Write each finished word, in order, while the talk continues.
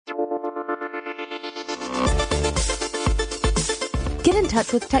Get in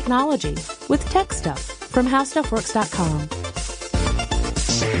touch with technology with Tech Stuff from HowStuffWorks.com.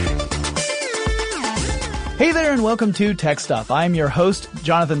 Hey there and welcome to Tech Stuff. I'm your host,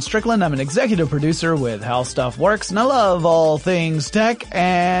 Jonathan Strickland. I'm an executive producer with How Stuff Works, and I love all things tech.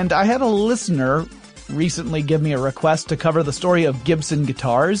 And I had a listener recently give me a request to cover the story of Gibson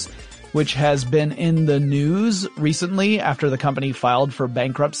guitars, which has been in the news recently after the company filed for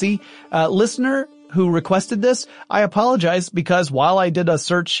bankruptcy. Listener who requested this, I apologize because while I did a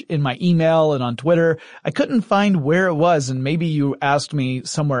search in my email and on Twitter, I couldn't find where it was, and maybe you asked me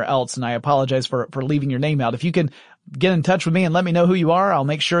somewhere else, and I apologize for leaving your name out. If you can get in touch with me and let me know who you are, I'll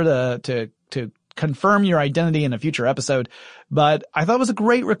make sure to confirm your identity in a future episode. But I thought it was a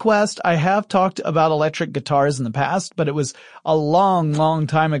great request. I have talked about electric guitars in the past, but it was a long, long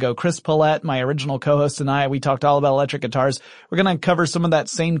time ago. Chris Paulette, my original co-host, and we talked all about electric guitars. We're going to cover some of that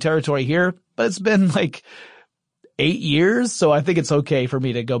same territory here, but it's been like 8 years, so I think it's okay for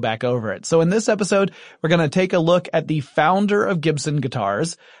me to go back over it. So in this episode, we're going to take a look at the founder of Gibson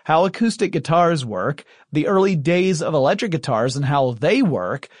guitars, how acoustic guitars work, the early days of electric guitars and how they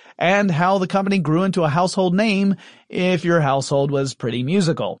work, and how the company grew into a household name if your household was pretty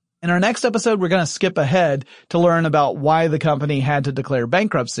musical. In our next episode, we're going to skip ahead to learn about why the company had to declare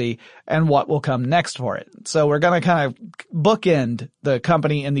bankruptcy and what will come next for it. So we're going to kind of bookend the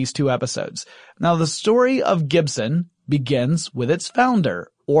company in these two episodes. Now, the story of Gibson begins with its founder,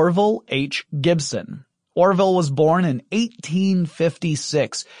 Orville H. Gibson. Orville was born in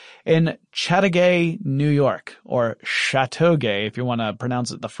 1856 in Chateauguay, New York, or Chateauguay if you want to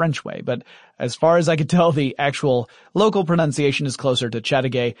pronounce it the French way. But as far as I could tell, the actual local pronunciation is closer to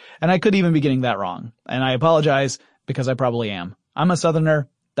Chateauguay, and I could even be getting that wrong. And I apologize because I probably am. I'm a Southerner.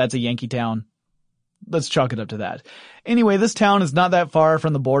 That's a Yankee town. Let's chalk it up to that. Anyway, this town is not that far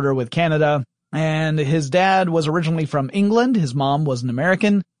from the border with Canada, and his dad was originally from England. His mom was an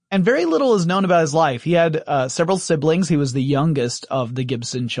American. And very little is known about his life. He had several siblings. He was the youngest of the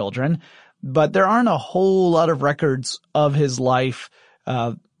Gibson children, but there aren't a whole lot of records of his life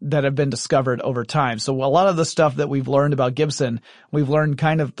that have been discovered over time. So a lot of the stuff that we've learned about Gibson, we've learned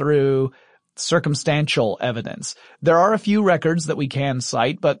kind of through circumstantial evidence. There are a few records that we can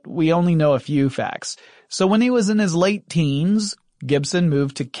cite, but we only know a few facts. So when he was in his late teens, Gibson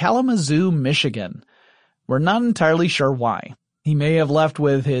moved to Kalamazoo, Michigan. We're not entirely sure why. He may have left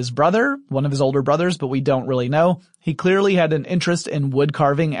with his brother, one of his older brothers, but we don't really know. He clearly had an interest in wood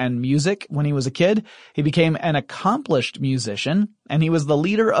carving and music when he was a kid. He became an accomplished musician, and he was the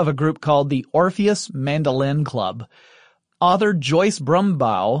leader of a group called the Orpheus Mandolin Club. Author Joyce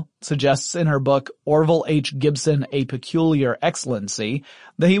Brumbaugh suggests in her book Orville H. Gibson, A Peculiar Excellency,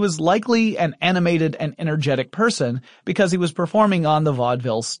 that he was likely an animated and energetic person because he was performing on the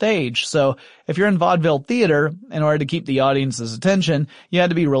vaudeville stage. So if you're in vaudeville theater, in order to keep the audience's attention, you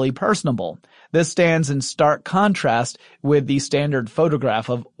had to be really personable. This stands in stark contrast with the standard photograph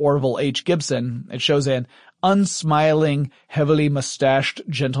of Orville H. Gibson. It shows an unsmiling, heavily mustached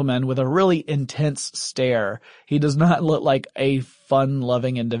gentleman with a really intense stare. He does not look like a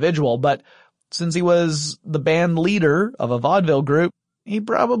fun-loving individual, but since he was the band leader of a vaudeville group, he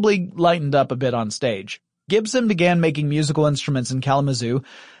probably lightened up a bit on stage. Gibson began making musical instruments in Kalamazoo,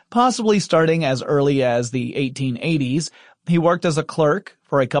 possibly starting as early as the 1880s. He worked as a clerk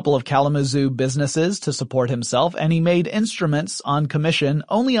for a couple of Kalamazoo businesses to support himself, and he made instruments on commission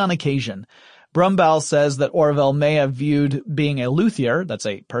only on occasion. Brumbaugh says that Orville may have viewed being a luthier, that's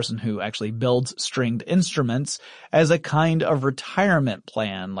a person who actually builds stringed instruments, as a kind of retirement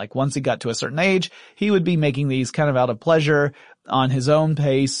plan. Like once he got to a certain age, he would be making these kind of out of pleasure on his own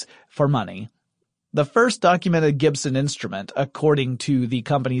pace for money. The first documented Gibson instrument, according to the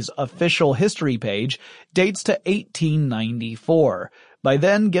company's official history page, dates to 1894. By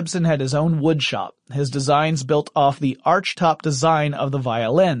then, Gibson had his own wood shop, his designs built off the archtop design of the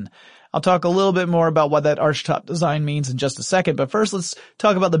violin. I'll talk a little bit more about what that archtop design means in just a second, but first let's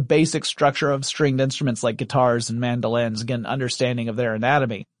talk about the basic structure of stringed instruments like guitars and mandolins, get an understanding of their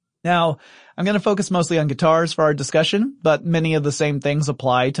anatomy. Now, I'm going to focus mostly on guitars for our discussion, but many of the same things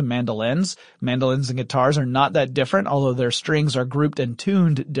apply to mandolins. Mandolins and guitars are not that different, although their strings are grouped and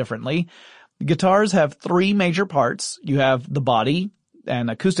tuned differently. Guitars have three major parts. You have the body, and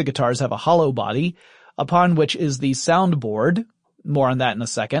acoustic guitars have a hollow body, upon which is the soundboard. More on that in a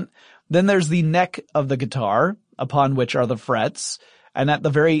second. Then there's the neck of the guitar, upon which are the frets, and at the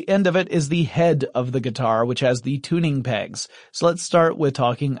very end of it is the head of the guitar, which has the tuning pegs. So let's start with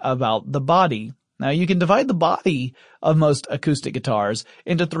talking about the body. Now you can divide the body of most acoustic guitars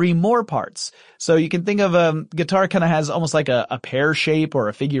into 3 more parts. So you can think of a guitar kind of has almost like a pear shape or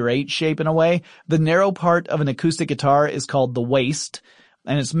a figure 8 shape in a way. The narrow part of an acoustic guitar is called the waist,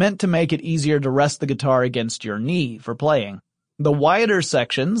 and it's meant to make it easier to rest the guitar against your knee for playing. The wider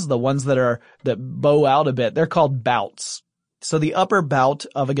sections, the ones that bow out a bit, they're called bouts. So the upper bout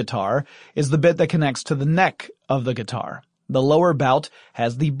of a guitar is the bit that connects to the neck of the guitar. The lower bout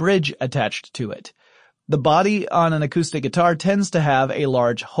has the bridge attached to it. The body on an acoustic guitar tends to have a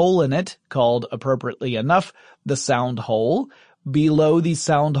large hole in it, called, appropriately enough, the sound hole. Below the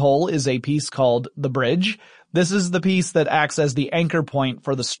sound hole is a piece called the bridge. This is the piece that acts as the anchor point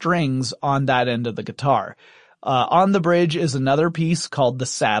for the strings on that end of the guitar. On the bridge is another piece called the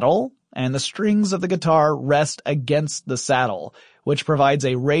saddle, and the strings of the guitar rest against the saddle, which provides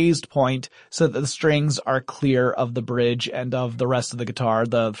a raised point so that the strings are clear of the bridge and of the rest of the guitar,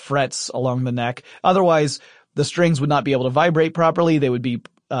 the frets along the neck. Otherwise, the strings would not be able to vibrate properly. They would be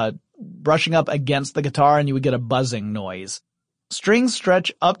brushing up against the guitar, and you would get a buzzing noise. Strings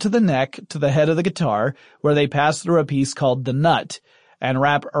stretch up to the neck, to the head of the guitar, where they pass through a piece called the nut and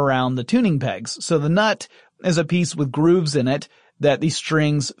wrap around the tuning pegs. So the nut is a piece with grooves in it that the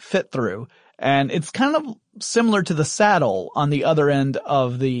strings fit through. And it's kind of similar to the saddle on the other end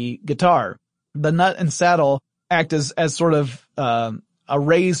of the guitar. The nut and saddle act as sort of a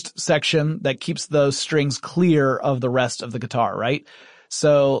raised section that keeps those strings clear of the rest of the guitar, right?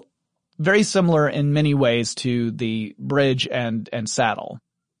 So very similar in many ways to the bridge and saddle.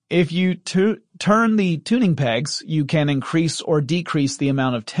 If you turn the tuning pegs, you can increase or decrease the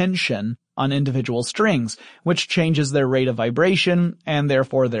amount of tension on individual strings, which changes their rate of vibration and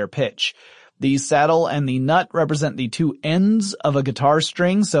therefore their pitch. The saddle and the nut represent the 2 ends of a guitar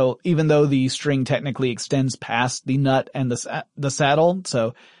string, so even though the string technically extends past the nut and the saddle,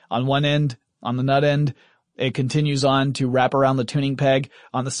 so on one end, on the nut end, it continues on to wrap around the tuning peg.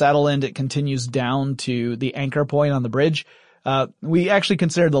 On the saddle end, it continues down to the anchor point on the bridge. We actually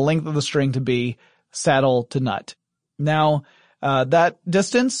consider the length of the string to be saddle to nut. Now, that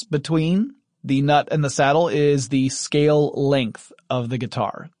distance between the nut and the saddle is the scale length of the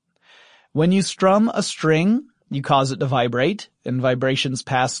guitar. When you strum a string, you cause it to vibrate, and vibrations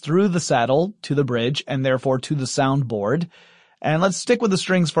pass through the saddle to the bridge and therefore to the soundboard. And let's stick with the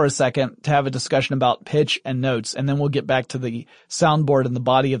strings for a second to have a discussion about pitch and notes, and then we'll get back to the soundboard and the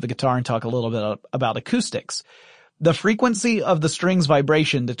body of the guitar and talk a little bit about acoustics. The frequency of the string's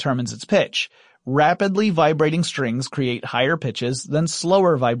vibration determines its pitch. Rapidly vibrating strings create higher pitches than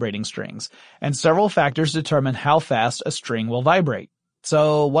slower vibrating strings, and several factors determine how fast a string will vibrate.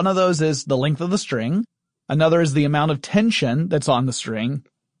 So one of those is the length of the string. Another is the amount of tension that's on the string.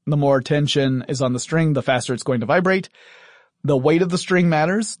 The more tension is on the string, the faster it's going to vibrate. The weight of the string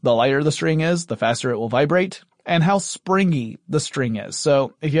matters. The lighter the string is, the faster it will vibrate. And how springy the string is.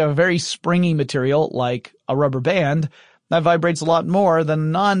 So if you have a very springy material like a rubber band, that vibrates a lot more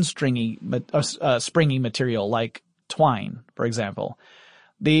than non-stringy, springy material like twine, for example.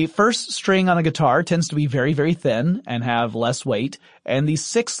 The first string on a guitar tends to be very, very thin and have less weight, and the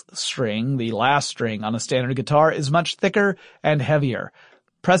 6th string, the last string on a standard guitar, is much thicker and heavier.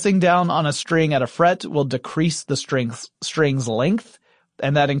 Pressing down on a string at a fret will decrease the string's length,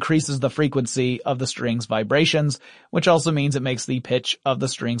 and that increases the frequency of the string's vibrations, which also means it makes the pitch of the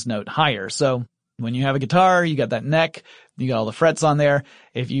string's note higher. So when you have a guitar, you got that neck, you got all the frets on there.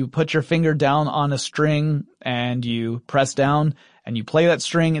 If you put your finger down on a string and you press down and you play that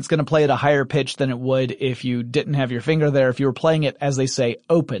string, it's going to play at a higher pitch than it would if you didn't have your finger there, if you were playing it, as they say,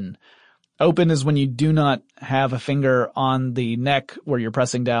 open. Open is when you do not have a finger on the neck where you're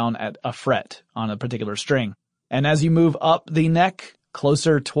pressing down at a fret on a particular string. And as you move up the neck,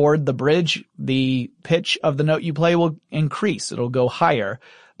 closer toward the bridge, the pitch of the note you play will increase. It'll go higher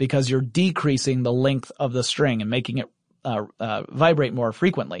because you're decreasing the length of the string and making it vibrate more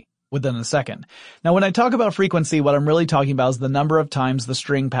frequently within a second. Now, when I talk about frequency, what I'm really talking about is the number of times the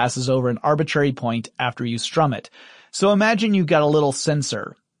string passes over an arbitrary point after you strum it. So imagine you've got a little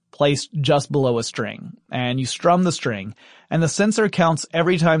sensor placed just below a string, and you strum the string, and the sensor counts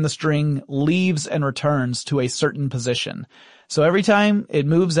every time the string leaves and returns to a certain position. So every time it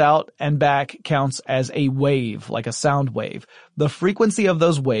moves out and back counts as a wave, like a sound wave. The frequency of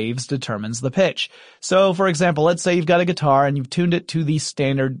those waves determines the pitch. So for example, let's say you've got a guitar and you've tuned it to the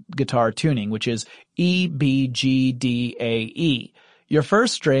standard guitar tuning, which is E, B, G, D, A, E. Your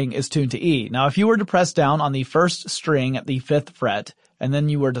first string is tuned to E. Now if you were to press down on the first string at the 5th fret, and then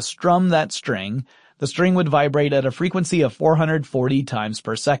you were to strum that string, the string would vibrate at a frequency of 440 times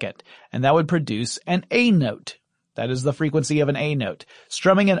per second, and that would produce an A note. That is the frequency of an A note.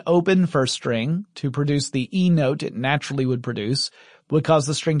 Strumming an open first string to produce the E note it naturally would produce would cause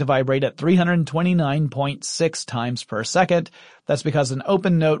the string to vibrate at 329.6 times per second. That's because an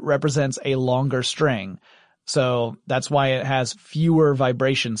open note represents a longer string. So that's why it has fewer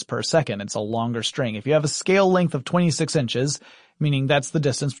vibrations per second. It's a longer string. If you have a scale length of 26 inches, meaning that's the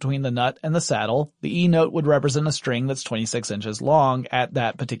distance between the nut and the saddle, the E note would represent a string that's 26 inches long at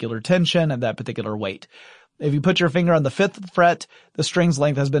that particular tension and that particular weight. If you put your finger on the 5th fret, the string's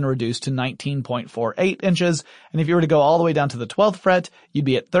length has been reduced to 19.48 inches. And if you were to go all the way down to the 12th fret, you'd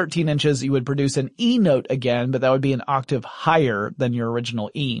be at 13 inches. You would produce an E note again, but that would be an octave higher than your original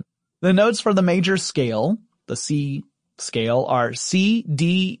E. The notes for the major scale, the C scale, are C,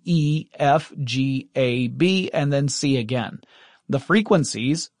 D, E, F, G, A, B, and then C again. The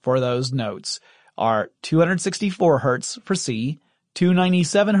frequencies for those notes are 264 hertz for C,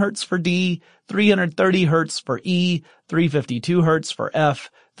 297 hertz for D, 330 hertz for E, 352 hertz for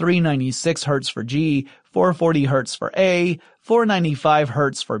F, 396 hertz for G, 440 hertz for A, 495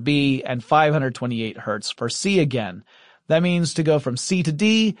 hertz for B, and 528 hertz for C again. That means to go from C to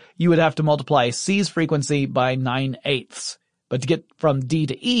D, you would have to multiply C's frequency by 9/8. But to get from D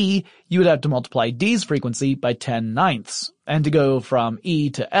to E, you would have to multiply D's frequency by 10/9. And to go from E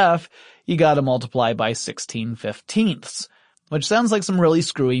to F, you gotta multiply by 16/15. Which sounds like some really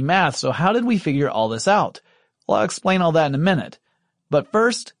screwy math, so how did we figure all this out? Well, I'll explain all that in a minute. But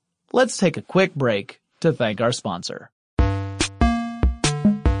first, let's take a quick break to thank our sponsor.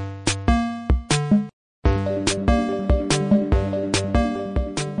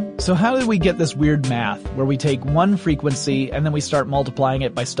 So how did we get this weird math where we take one frequency and then we start multiplying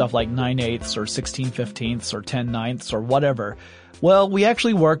it by stuff like 9/8 or 16/15 or 10/9 or whatever? Well, we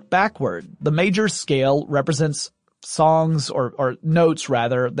actually worked backward. The major scale represents songs or notes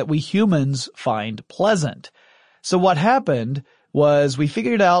rather that we humans find pleasant. So what happened was we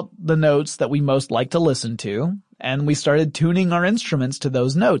figured out the notes that we most like to listen to, and we started tuning our instruments to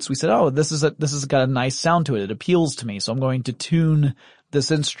those notes. We said, oh, this has got a nice sound to it. It appeals to me, so I'm going to tune this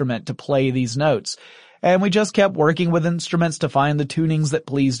instrument to play these notes. And we just kept working with instruments to find the tunings that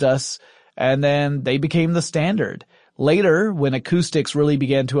pleased us, and then they became the standard. Later, when acoustics really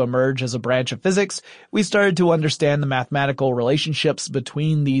began to emerge as a branch of physics, we started to understand the mathematical relationships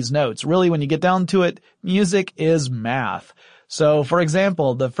between these notes. Really, when you get down to it, music is math. So, for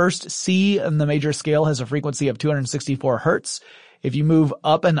example, the first C in the major scale has a frequency of 264 hertz. If you move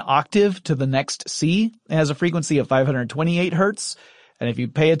up an octave to the next C, it has a frequency of 528 hertz. And if you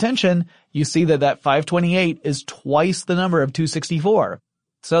pay attention, you see that 528 is twice the number of 264.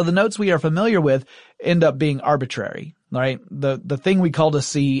 So the notes we are familiar with end up being arbitrary, right? The thing we called a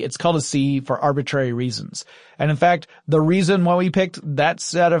C, it's called a C for arbitrary reasons. And in fact, the reason why we picked that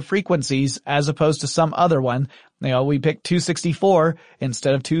set of frequencies as opposed to some other one, we picked 264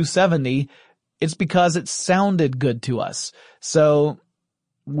 instead of 270, it's because it sounded good to us. So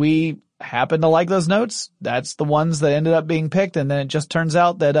we happen to like those notes. That's the ones that ended up being picked. And then it just turns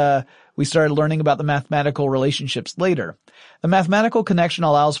out that, we started learning about the mathematical relationships later. The mathematical connection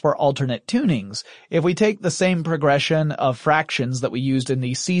allows for alternate tunings. If we take the same progression of fractions that we used in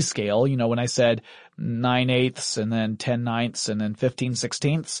the C scale, when I said 9/8 and then 10/9 and then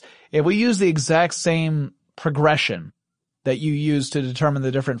 15/16, if we use the exact same progression that you use to determine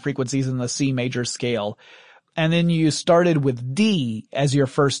the different frequencies in the C major scale, and then you started with D as your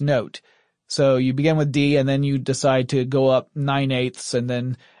first note. So you begin with D and then you decide to go up 9/8 and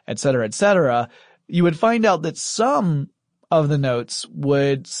then et cetera, you would find out that some of the notes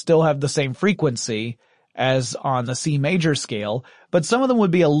would still have the same frequency as on the C major scale, but some of them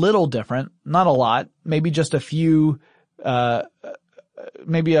would be a little different, not a lot, maybe just a few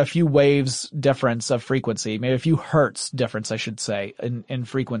waves difference of frequency, maybe a few hertz difference, I should say, in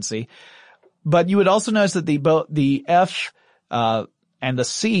frequency. But you would also notice that the F, and the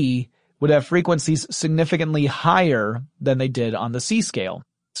C would have frequencies significantly higher than they did on the C scale.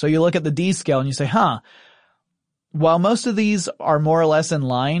 So you look at the D scale and you say, while most of these are more or less in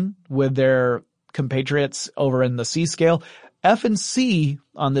line with their compatriots over in the C scale, F and C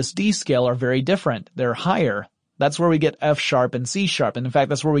on this D scale are very different. They're higher. That's where we get F sharp and C sharp. And in fact,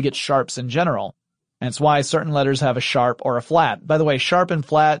 that's where we get sharps in general. And it's why certain letters have a sharp or a flat. By the way, sharp and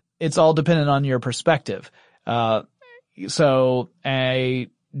flat, it's all dependent on your perspective. So a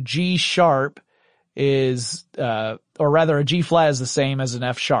G sharp is, or rather a G flat is the same as an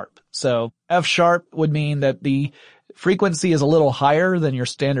F sharp. So F sharp would mean that the frequency is a little higher than your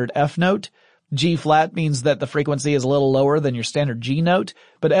standard F note. G flat means that the frequency is a little lower than your standard G note,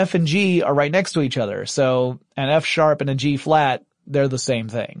 but F and G are right next to each other. So an F sharp and a G flat, they're the same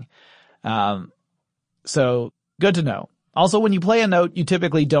thing. So Good to know. Also, when you play a note, you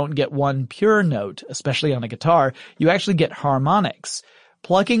typically don't get one pure note, especially on a guitar. You actually get harmonics.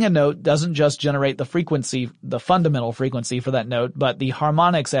 Plucking a note doesn't just generate the frequency, the fundamental frequency for that note, but the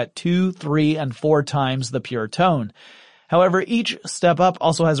harmonics at 2, 3, and 4 times the pure tone. However, each step up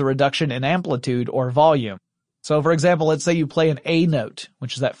also has a reduction in amplitude or volume. So for example, let's say you play an A note,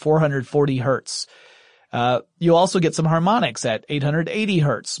 which is at 440 hertz. You also get some harmonics at 880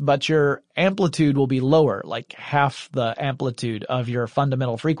 hertz, but your amplitude will be lower, like half the amplitude of your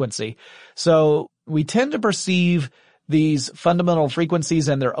fundamental frequency. So we tend to perceive these fundamental frequencies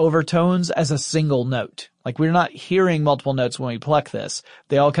and their overtones as a single note. Like we're not hearing multiple notes when we pluck this.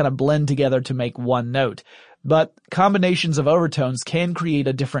 They all kind of blend together to make one note. But combinations of overtones can create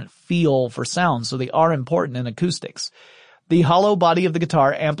a different feel for sound, so they are important in acoustics. The hollow body of the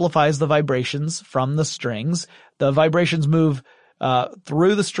guitar amplifies the vibrations from the strings. The vibrations move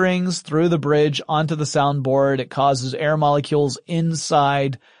through the strings, through the bridge, onto the soundboard. It causes air molecules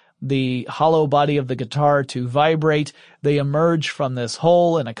inside the hollow body of the guitar to vibrate. They emerge from this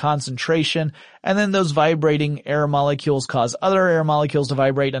hole in a concentration, and then those vibrating air molecules cause other air molecules to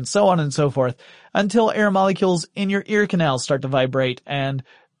vibrate, and so on and so forth, until air molecules in your ear canals start to vibrate and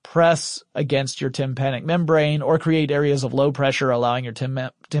press against your tympanic membrane or create areas of low pressure, allowing your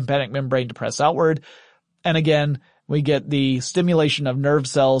tympanic membrane to press outward. And again, we get the stimulation of nerve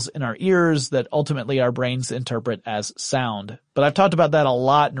cells in our ears that ultimately our brains interpret as sound. But I've talked about that a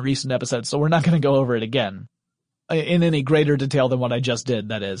lot in recent episodes, so we're not going to go over it again in any greater detail than what I just did,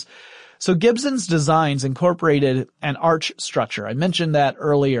 that is. So Gibson's designs incorporated an arch structure. I mentioned that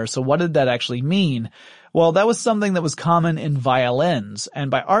earlier. So what did that actually mean? Well, that was something that was common in violins.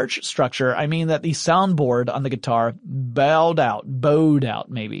 And by arch structure, I mean that the soundboard on the guitar bowed out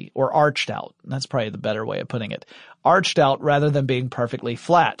maybe, or arched out. That's probably the better way of putting it. Arched out rather than being perfectly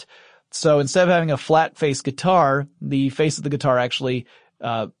flat. So instead of having a flat face guitar, the face of the guitar actually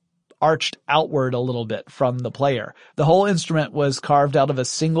arched outward a little bit from the player. The whole instrument was carved out of a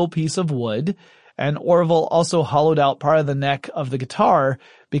single piece of wood, and Orville also hollowed out part of the neck of the guitar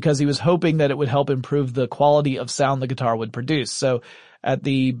because he was hoping that it would help improve the quality of sound the guitar would produce. So at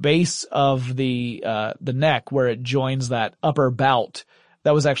the base of the neck where it joins that upper bout,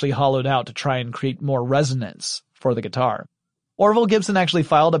 that was actually hollowed out to try and create more resonance for the guitar. Orville Gibson actually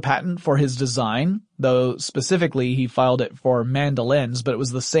filed a patent for his design, though specifically he filed it for mandolins, but it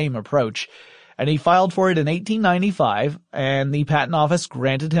was the same approach. And he filed for it in 1895, and the patent office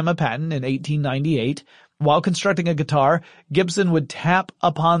granted him a patent in 1898. While constructing a guitar, Gibson would tap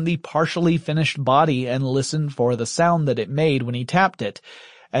upon the partially finished body and listen for the sound that it made when he tapped it.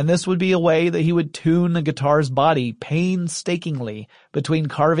 And this would be a way that he would tune the guitar's body painstakingly between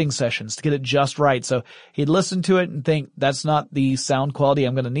carving sessions to get it just right. So he'd listen to it and think, that's not the sound quality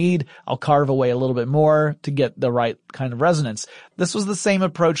I'm going to need. I'll carve away a little bit more to get the right kind of resonance. This was the same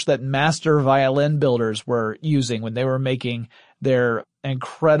approach that master violin builders were using when they were making their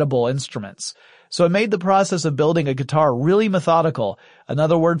incredible instruments. So it made the process of building a guitar really methodical.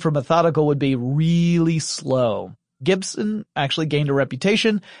 Another word for methodical would be really slow. Gibson actually gained a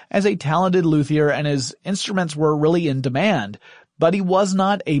reputation as a talented luthier, and his instruments were really in demand, but he was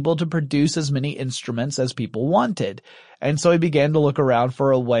not able to produce as many instruments as people wanted. And so he began to look around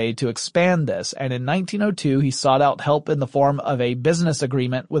for a way to expand this. And in 1902, he sought out help in the form of a business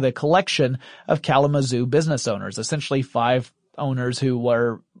agreement with a collection of Kalamazoo business owners, essentially 5 owners who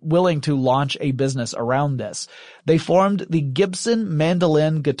were willing to launch a business around this. They formed the Gibson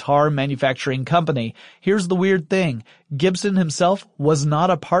Mandolin Guitar Manufacturing Company. Here's the weird thing. Gibson himself was not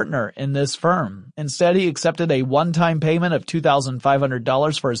a partner in this firm. Instead, he accepted a one-time payment of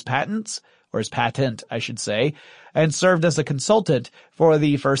 $2,500 for his patents, or his patent, I should say, and served as a consultant for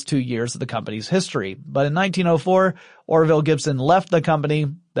the first 2 years of the company's history. But in 1904, Orville Gibson left the company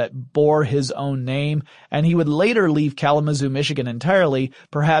that bore his own name, and he would later leave Kalamazoo, Michigan entirely,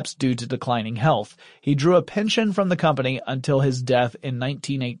 perhaps due to declining health. He drew a pension from the company until his death in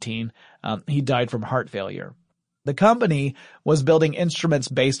 1918. He died from heart failure. The company was building instruments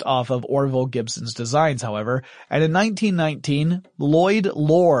based off of Orville Gibson's designs, however, and in 1919, Lloyd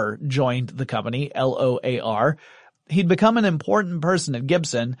Loar joined the company, L-O-A-R. He'd become an important person at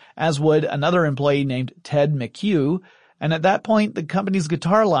Gibson, as would another employee named Ted McHugh, and at that point, the company's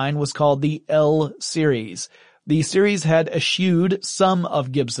guitar line was called the L Series. The series had eschewed some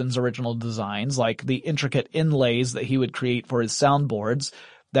of Gibson's original designs, like the intricate inlays that he would create for his soundboards,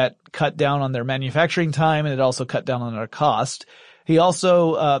 that cut down on their manufacturing time, and it also cut down on their cost. They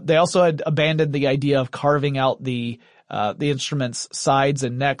also had abandoned the idea of carving out the instrument's sides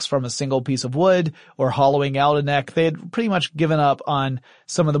and necks from a single piece of wood or hollowing out a neck. They had pretty much given up on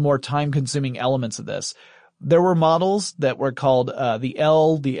some of the more time-consuming elements of this. There were models that were called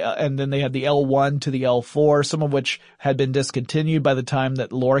and then they had the L1 to the L4, some of which had been discontinued by the time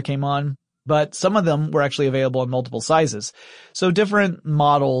that Lore came on, but some of them were actually available in multiple sizes. So different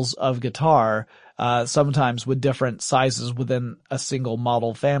models of guitar, sometimes with different sizes within a single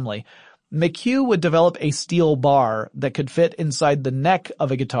model family. McHugh would develop a steel bar that could fit inside the neck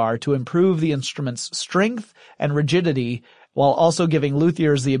of a guitar to improve the instrument's strength and rigidity, while also giving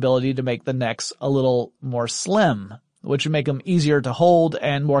luthiers the ability to make the necks a little more slim, which would make them easier to hold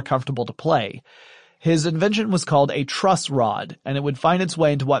and more comfortable to play. His invention was called a truss rod, and it would find its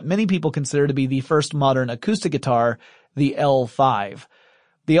way into what many people consider to be the first modern acoustic guitar, the L5.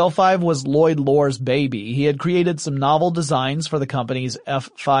 The L5 was Lloyd Lore's baby. He had created some novel designs for the company's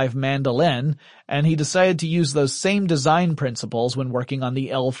F5 mandolin, and he decided to use those same design principles when working on the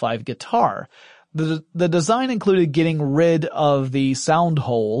L5 guitar. The design included getting rid of the sound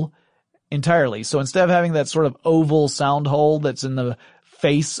hole entirely. So instead of having that sort of oval sound hole that's in the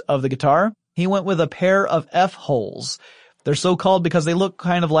face of the guitar, he went with a pair of F holes. They're so called because they look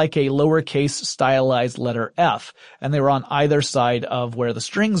kind of like a lowercase stylized letter F, and they were on either side of where the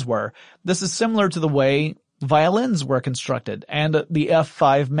strings were. This is similar to the way violins were constructed, and the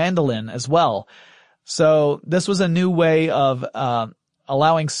F5 mandolin as well. So this was a new way of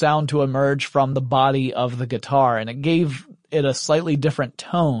allowing sound to emerge from the body of the guitar, and it gave it a slightly different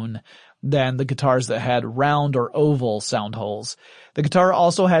tone than the guitars that had round or oval sound holes. The guitar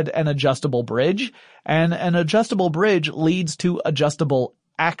also had an adjustable bridge, and an adjustable bridge leads to adjustable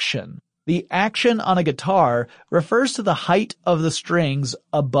action. The action on a guitar refers to the height of the strings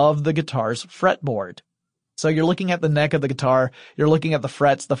above the guitar's fretboard. So you're looking at the neck of the guitar, you're looking at the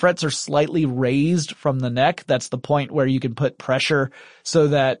frets. The frets are slightly raised from the neck. That's the point where you can put pressure so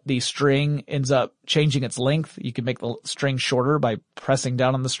that the string ends up changing its length. You can make the string shorter by pressing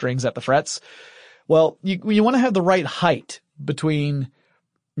down on the strings at the frets. Well, you want to have the right height between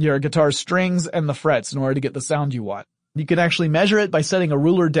your guitar's strings and the frets in order to get the sound you want. You can actually measure it by setting a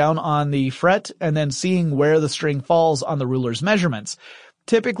ruler down on the fret and then seeing where the string falls on the ruler's measurements.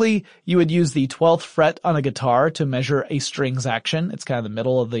 Typically, you would use the 12th fret on a guitar to measure a string's action. It's kind of the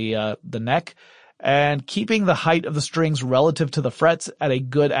middle of the neck. And keeping the height of the strings relative to the frets at a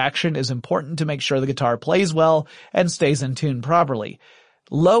good action is important to make sure the guitar plays well and stays in tune properly.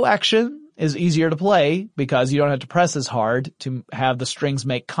 Low action is easier to play because you don't have to press as hard to have the strings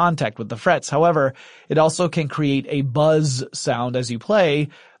make contact with the frets. However, it also can create a buzz sound as you play,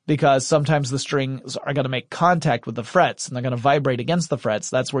 because sometimes the strings are going to make contact with the frets and they're going to vibrate against the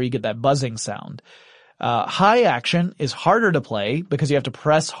frets. That's where you get that buzzing sound. High action is harder to play because you have to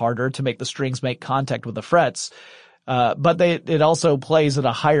press harder to make the strings make contact with the frets. But it also plays at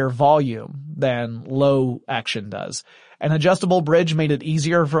a higher volume than low action does. An adjustable bridge made it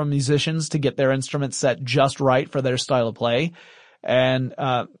easier for musicians to get their instruments set just right for their style of play. And,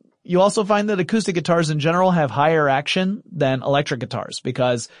 you also find that acoustic guitars in general have higher action than electric guitars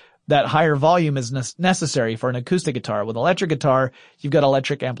because that higher volume is necessary for an acoustic guitar. With an electric guitar, you've got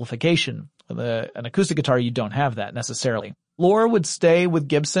electric amplification. With an acoustic guitar, you don't have that necessarily. Lore would stay with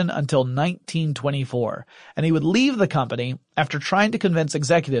Gibson until 1924, and he would leave the company after trying to convince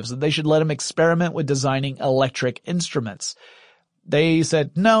executives that they should let him experiment with designing electric instruments. They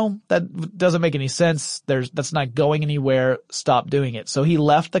said, no, that doesn't make any sense. That's not going anywhere. Stop doing it. So he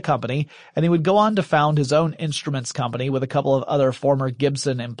left the company, and he would go on to found his own instruments company with a couple of other former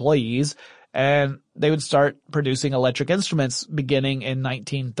Gibson employees, and they would start producing electric instruments beginning in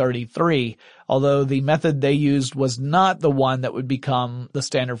 1933, although the method they used was not the one that would become the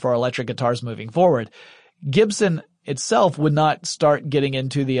standard for electric guitars moving forward. Gibson itself would not start getting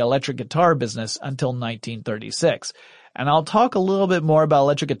into the electric guitar business until 1936. And I'll talk a little bit more about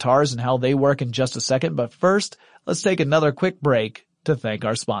electric guitars and how they work in just a second, but first, let's take another quick break to thank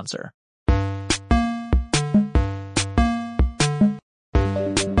our sponsor.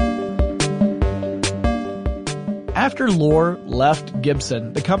 After Lore left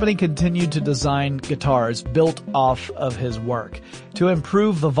Gibson, the company continued to design guitars built off of his work. To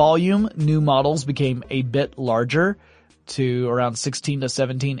improve the volume, new models became a bit larger, to around 16 to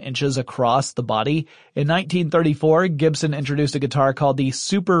 17 inches across the body. In 1934, Gibson introduced a guitar called the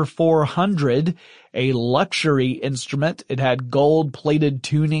Super 400, a luxury instrument. It had gold-plated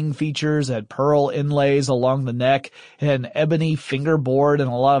tuning features, it had pearl inlays along the neck, it had an ebony fingerboard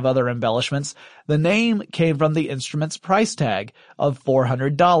and a lot of other embellishments. The name came from the instrument's price tag of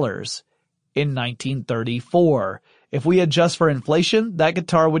 $400 in 1934. If we adjust for inflation, that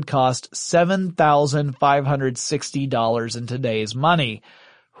guitar would cost $7,560 in today's money.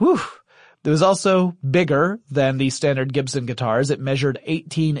 Whew. It was also bigger than the standard Gibson guitars. It measured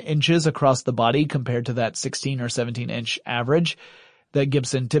 18 inches across the body compared to that 16 or 17-inch average that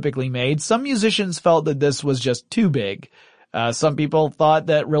Gibson typically made. Some musicians felt that this was just too big. Some people thought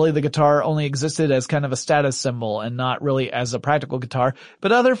that really the guitar only existed as kind of a status symbol and not really as a practical guitar.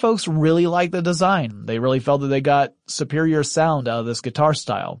 But other folks really liked the design. They really felt that they got superior sound out of this guitar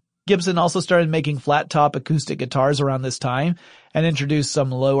style. Gibson also started making flat-top acoustic guitars around this time and introduced some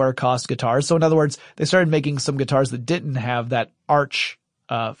lower-cost guitars. So in other words, they started making some guitars that didn't have that arch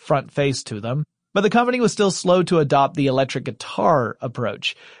front face to them. But the company was still slow to adopt the electric guitar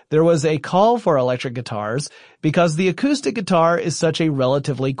approach. There was a call for electric guitars because the acoustic guitar is such a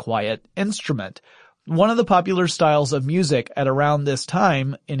relatively quiet instrument. One of the popular styles of music at around this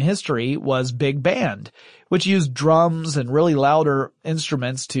time in history was big band, which used drums and really louder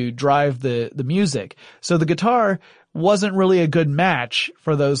instruments to drive the music. So the guitar wasn't really a good match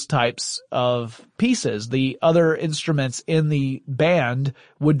for those types of pieces. The other instruments in the band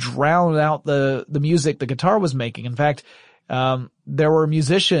would drown out the music the guitar was making. In fact, there were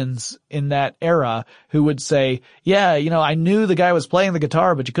musicians in that era who would say, yeah, I knew the guy was playing the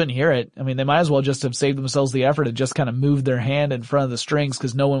guitar, but you couldn't hear it. I mean, they might as well just have saved themselves the effort and just kind of moved their hand in front of the strings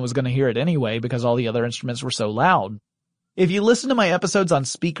because no one was going to hear it anyway because all the other instruments were so loud. If you listen to my episodes on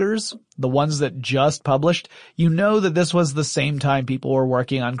speakers, the ones that just published, you know that this was the same time people were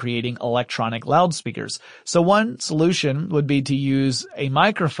working on creating electronic loudspeakers. So one solution would be to use a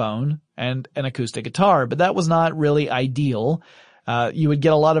microphone and an acoustic guitar, but that was not really ideal. You would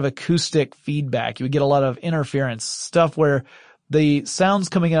get a lot of acoustic feedback. You would get a lot of interference, stuff where the sounds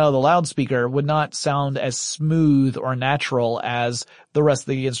coming out of the loudspeaker would not sound as smooth or natural as the rest of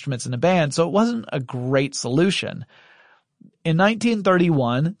the instruments in the band, so it wasn't a great solution. In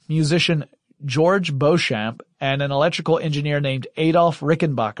 1931, musician George Beauchamp and an electrical engineer named Adolf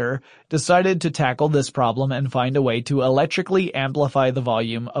Rickenbacker decided to tackle this problem and find a way to electrically amplify the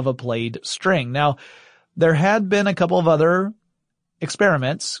volume of a played string. Now, there had been a couple of other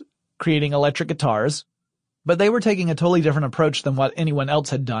experiments creating electric guitars, but they were taking a totally different approach than what anyone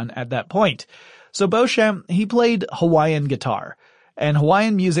else had done at that point. So Beauchamp, he played Hawaiian guitar. And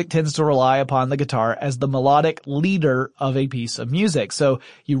Hawaiian music tends to rely upon the guitar as the melodic leader of a piece of music. So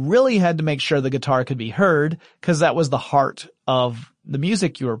you really had to make sure the guitar could be heard because that was the heart of the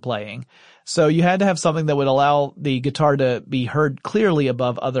music you were playing. So you had to have something that would allow the guitar to be heard clearly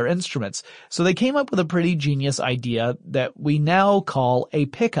above other instruments. So they came up with a pretty genius idea that we now call a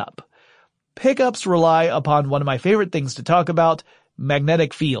pickup. Pickups rely upon one of my favorite things to talk about,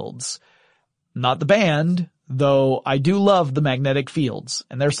 magnetic fields. Not the band, though I do love the Magnetic Fields,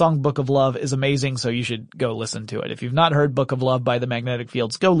 and their song Book of Love is amazing, so you should go listen to it. If you've not heard Book of Love by the Magnetic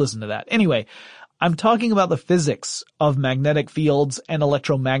Fields, go listen to that. Anyway, I'm talking about the physics of magnetic fields and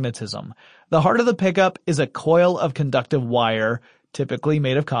electromagnetism. The heart of the pickup is a coil of conductive wire, typically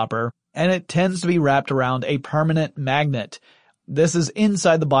made of copper, and it tends to be wrapped around a permanent magnet. This is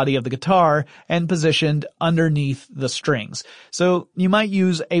inside the body of the guitar and positioned underneath the strings. So you might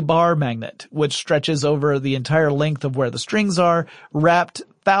use a bar magnet, which stretches over the entire length of where the strings are, wrapped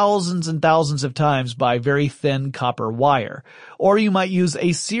thousands and thousands of times by very thin copper wire. Or you might use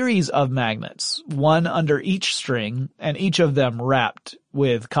a series of magnets, one under each string, and each of them wrapped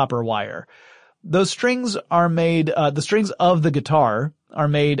with copper wire. Those strings are made, the strings of the guitar are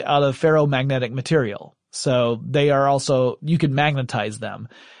made out of ferromagnetic material. So they are also, you can magnetize them.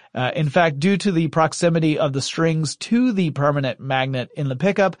 In fact, due to the proximity of the strings to the permanent magnet in the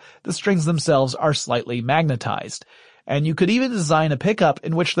pickup, the strings themselves are slightly magnetized. And you could even design a pickup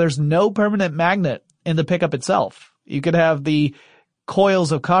in which there's no permanent magnet in the pickup itself. You could have the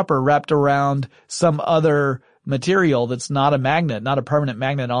coils of copper wrapped around some other material that's not a magnet, not a permanent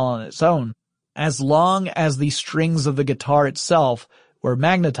magnet all on its own, as long as the strings of the guitar itself were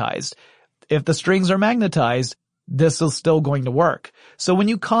magnetized. If the strings are magnetized, this is still going to work. So when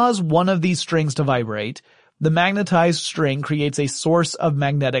you cause one of these strings to vibrate, the magnetized string creates a source of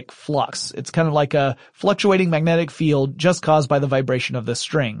magnetic flux. It's kind of like a fluctuating magnetic field just caused by the vibration of the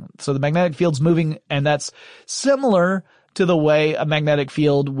string. So the magnetic field's moving, and that's similar to the way a magnetic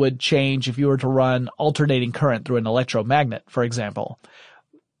field would change if you were to run alternating current through an electromagnet, for example.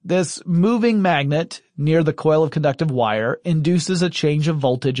 This moving magnet near the coil of conductive wire induces a change of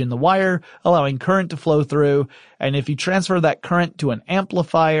voltage in the wire, allowing current to flow through. And if you transfer that current to an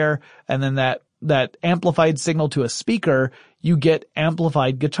amplifier and then that amplified signal to a speaker, you get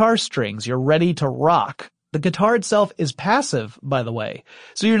amplified guitar strings. You're ready to rock. The guitar itself is passive, by the way.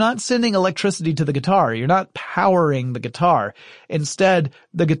 So you're not sending electricity to the guitar. You're not powering the guitar. Instead,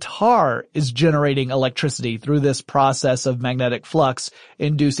 the guitar is generating electricity through this process of magnetic flux,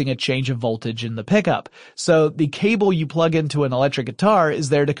 inducing a change of voltage in the pickup. So the cable you plug into an electric guitar is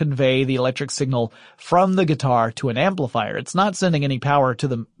there to convey the electric signal from the guitar to an amplifier. It's not sending any power to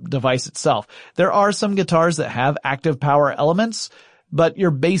the device itself. There are some guitars that have active power elements, but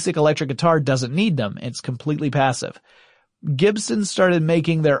your basic electric guitar doesn't need them. It's completely passive. Gibson started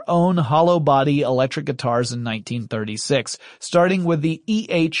making their own hollow body electric guitars in 1936, starting with the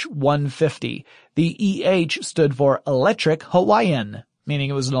EH-150. The EH stood for Electric Hawaiian, meaning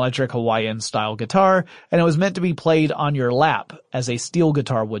it was an electric Hawaiian style guitar, and it was meant to be played on your lap as a steel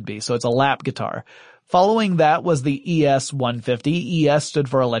guitar would be, so it's a lap guitar. Following that was the ES-150. ES stood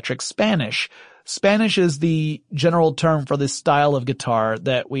for Electric Spanish. Spanish is the general term for this style of guitar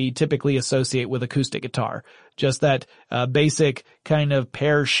that we typically associate with acoustic guitar. Just that basic kind of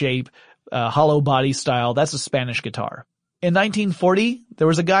pear shape, hollow body style. That's a Spanish guitar. In 1940, there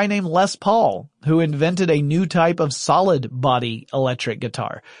was a guy named Les Paul who invented a new type of solid body electric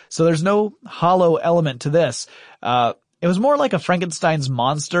guitar. So there's no hollow element to this. It was more like a Frankenstein's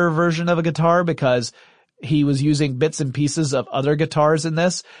monster version of a guitar because he was using bits and pieces of other guitars in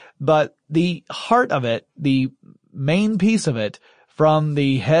this, but the heart of it, the main piece of it, from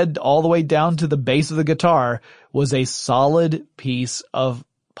the head all the way down to the base of the guitar, was a solid piece of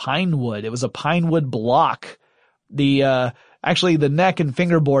pine wood. It was a pine wood block. Actually the neck and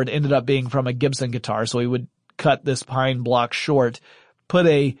fingerboard ended up being from a Gibson guitar, so he would cut this pine block short, put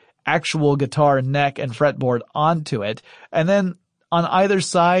a actual guitar neck and fretboard onto it, and then on either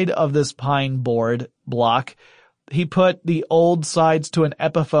side of this pine board block, he put the old sides to an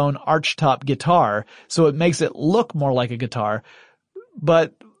Epiphone archtop guitar, so it makes it look more like a guitar,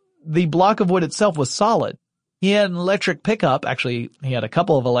 but the block of wood itself was solid. He had an electric pickup, actually he had a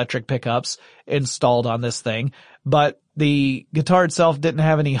couple of electric pickups installed on this thing, but the guitar itself didn't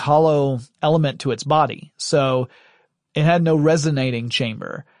have any hollow element to its body, so it had no resonating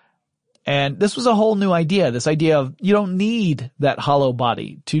chamber. And this was a whole new idea, this idea of you don't need that hollow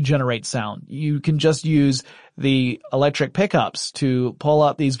body to generate sound. You can just use the electric pickups to pull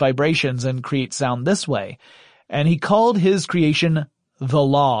out these vibrations and create sound this way. And he called his creation the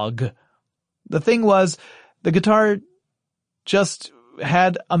log. The thing was, the guitar just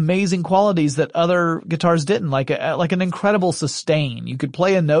had amazing qualities that other guitars didn't, like an incredible sustain. You could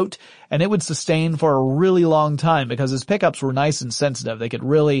play a note and it would sustain for a really long time because his pickups were nice and sensitive. They could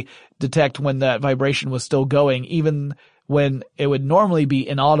really detect when that vibration was still going, even when it would normally be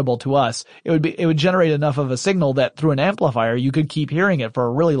inaudible to us. It would generate enough of a signal that through an amplifier you could keep hearing it for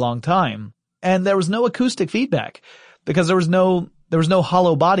a really long time. And there was no acoustic feedback because there was no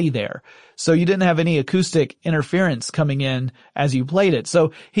hollow body there. So you didn't have any acoustic interference coming in as you played it.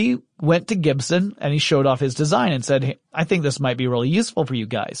 So he went to Gibson and he showed off his design and said, hey, I think this might be really useful for you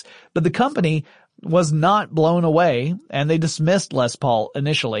guys. But the company was not blown away and they dismissed Les Paul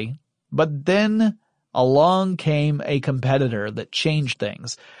initially. But then along came a competitor that changed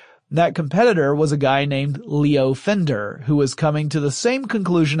things. That competitor was a guy named Leo Fender, who was coming to the same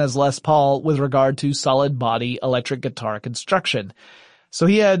conclusion as Les Paul with regard to solid body electric guitar construction. So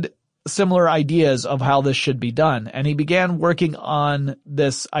he had similar ideas of how this should be done, and he began working on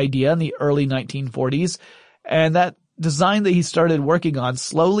this idea in the early 1940s, and that design that he started working on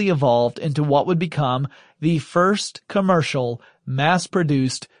slowly evolved into what would become the first commercial,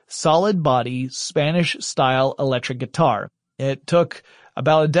 mass-produced, solid body, Spanish-style electric guitar. It took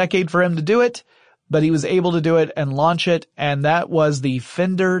about a decade for him to do it, but he was able to do it and launch it, and that was the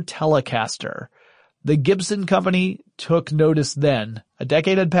Fender Telecaster. The Gibson company took notice then. A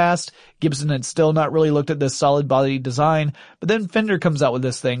decade had passed, Gibson had still not really looked at this solid body design, but then Fender comes out with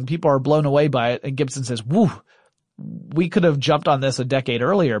this thing, people are blown away by it, and Gibson says, woo, we could have jumped on this a decade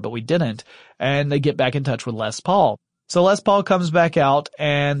earlier, but we didn't, and they get back in touch with Les Paul. So Les Paul comes back out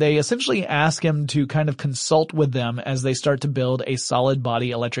and they essentially ask him to kind of consult with them as they start to build a solid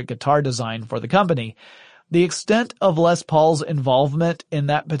body electric guitar design for the company. The extent of Les Paul's involvement in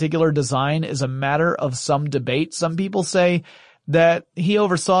that particular design is a matter of some debate. Some people say that he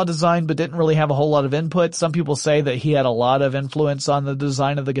oversaw design but didn't really have a whole lot of input. Some people say that he had a lot of influence on the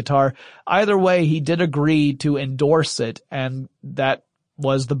design of the guitar. Either way, he did agree to endorse it, and that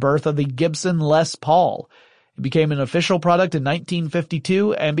was the birth of the Gibson Les Paul. It became an official product in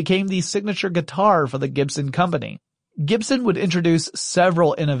 1952 and became the signature guitar for the Gibson company. Gibson would introduce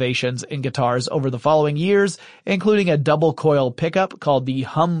several innovations in guitars over the following years, including a double coil pickup called the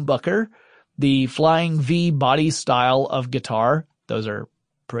humbucker, the Flying V body style of guitar. Those are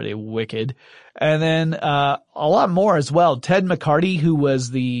pretty wicked. And then, a lot more as well. Ted McCarty, who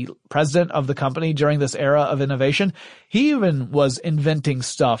was the president of the company during this era of innovation, he even was inventing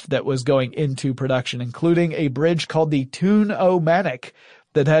stuff that was going into production, including a bridge called the Tune-O-Matic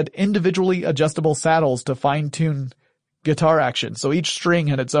that had individually adjustable saddles to fine-tune guitar action. So each string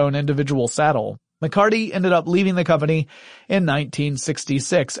had its own individual saddle. McCarty ended up leaving the company in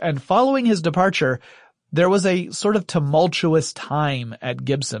 1966, and following his departure, there was a sort of tumultuous time at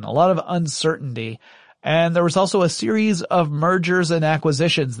Gibson, a lot of uncertainty, and there was also a series of mergers and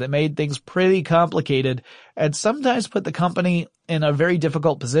acquisitions that made things pretty complicated and sometimes put the company in a very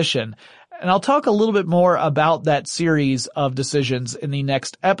difficult position. And I'll talk a little bit more about that series of decisions in the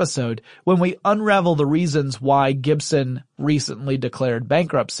next episode when we unravel the reasons why Gibson recently declared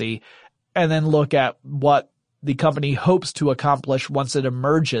bankruptcy, and then look at what the company hopes to accomplish once it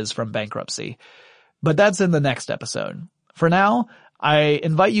emerges from bankruptcy. But that's in the next episode. For now, I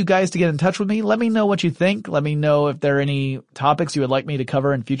invite you guys to get in touch with me. Let me know what you think. Let me know if there are any topics you would like me to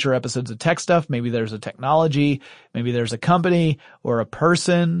cover in future episodes of Tech Stuff. Maybe there's a technology, maybe there's a company or a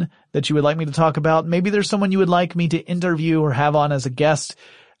person that you would like me to talk about. Maybe there's someone you would like me to interview or have on as a guest.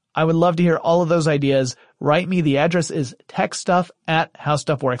 I would love to hear all of those ideas. Write me. The address is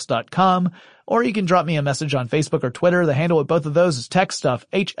techstuff@howstuffworks.com, or you can drop me a message on Facebook or Twitter. The handle at both of those is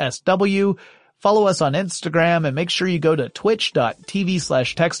TechStuffHSW. Follow us on Instagram and make sure you go to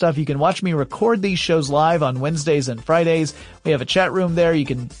twitch.tv/techstuff. You can watch me record these shows live on Wednesdays and Fridays. We have a chat room there. You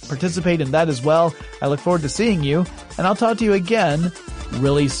can participate in that as well. I look forward to seeing you, and I'll talk to you again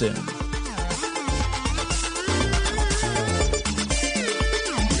really soon.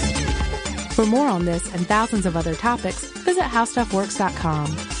 For more on this and thousands of other topics, visit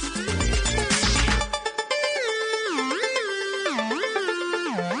howstuffworks.com.